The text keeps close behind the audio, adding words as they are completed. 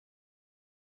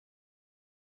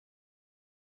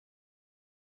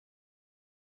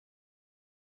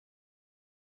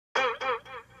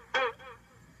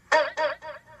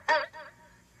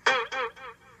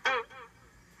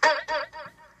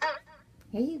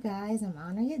Hey you guys, I'm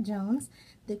Andrea Jones,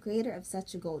 the creator of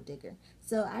Such a Goaldigger.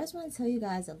 So I just want to tell you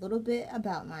guys a little bit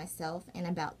about myself and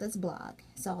about this blog.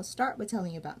 So I'll start with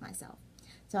telling you about myself.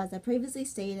 So as I previously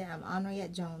stated, I'm Andrea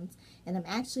Jones, and I'm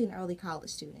actually an early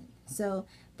college student. So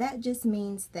that just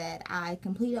means that I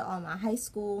completed all my high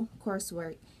school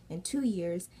coursework in 2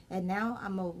 years, and now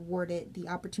I'm awarded the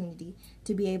opportunity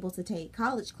to be able to take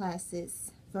college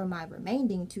classes for my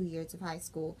remaining 2 years of high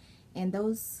school, and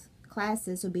those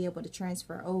classes will be able to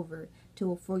transfer over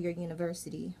to a four-year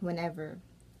university whenever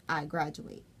I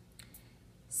graduate.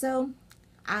 So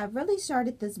I really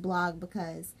started this blog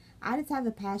because I just have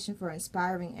a passion for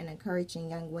inspiring and encouraging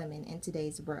young women in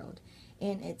today's world.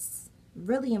 And it's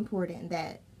really important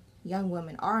that young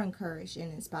women are encouraged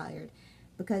and inspired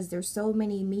because there's so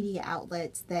many media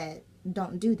outlets that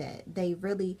don't do that. They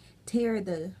really tear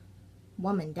the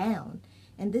woman down.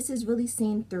 And this is really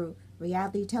seen through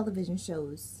reality television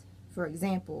shows, for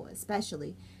example,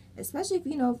 especially if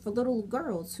for little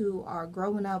girls who are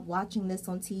growing up watching this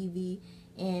on TV,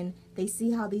 and they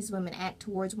see how these women act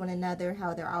towards one another,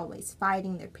 how they're always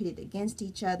fighting, they're pitted against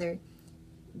each other,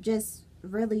 just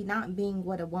really not being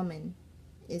what a woman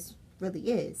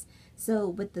really is. So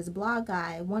with this blog,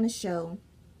 I want to show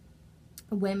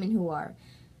women who are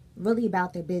really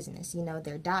about their business.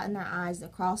 They're dotting their I's, they're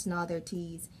crossing all their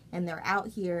T's, and they're out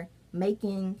here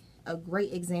making a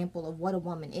great example of what a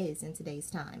woman is in today's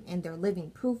time, and they're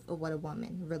living proof of what a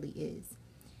woman really is.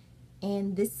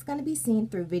 And this is going to be seen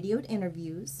through videoed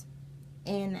interviews,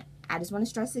 and I just want to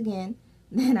stress again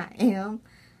that I am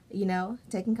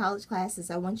taking college classes.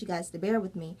 I want you guys to bear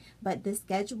with me, but the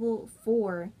schedule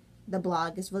for the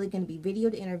blog is really going to be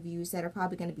videoed interviews that are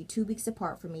probably going to be 2 weeks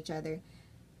apart from each other,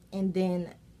 and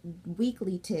then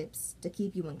weekly tips to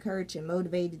keep you encouraged and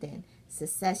motivated and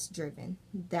success driven.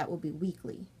 That will be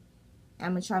weekly.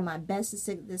 I'm going to try my best to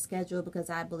stick to this schedule because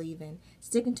I believe in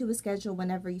sticking to a schedule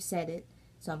whenever you set it.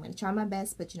 So I'm going to try my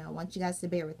best, but I want you guys to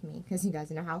bear with me because you guys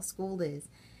know how school is.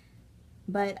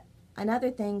 But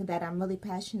another thing that I'm really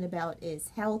passionate about is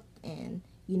health and,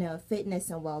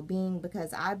 fitness and well-being,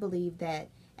 because I believe that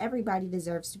everybody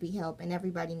deserves to be helped and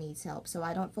everybody needs help. So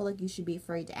I don't feel like you should be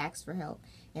afraid to ask for help.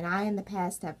 And I, in the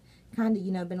past, have kind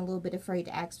of, been a little bit afraid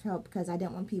to ask for help because I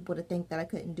didn't want people to think that I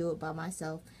couldn't do it by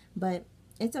myself. But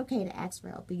it's okay to ask for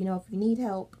help. But, if you need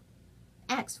help,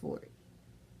 ask for it,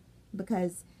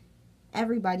 because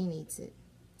everybody needs it.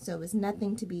 So it's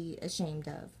nothing to be ashamed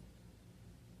of.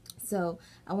 So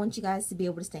I want you guys to be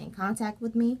able to stay in contact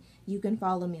with me. You can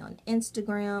follow me on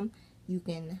Instagram. You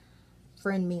can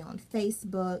friend me on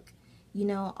Facebook,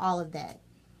 all of that.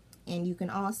 And you can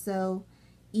also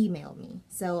email me.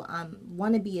 So I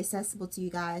want to be accessible to you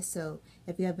guys. So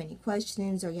if you have any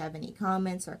questions or you have any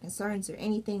comments or concerns or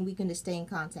anything, we can just stay in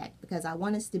contact, because I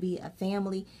want us to be a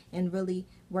family and really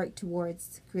work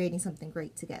towards creating something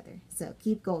great together. So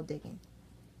keep gold digging.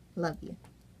 Love you.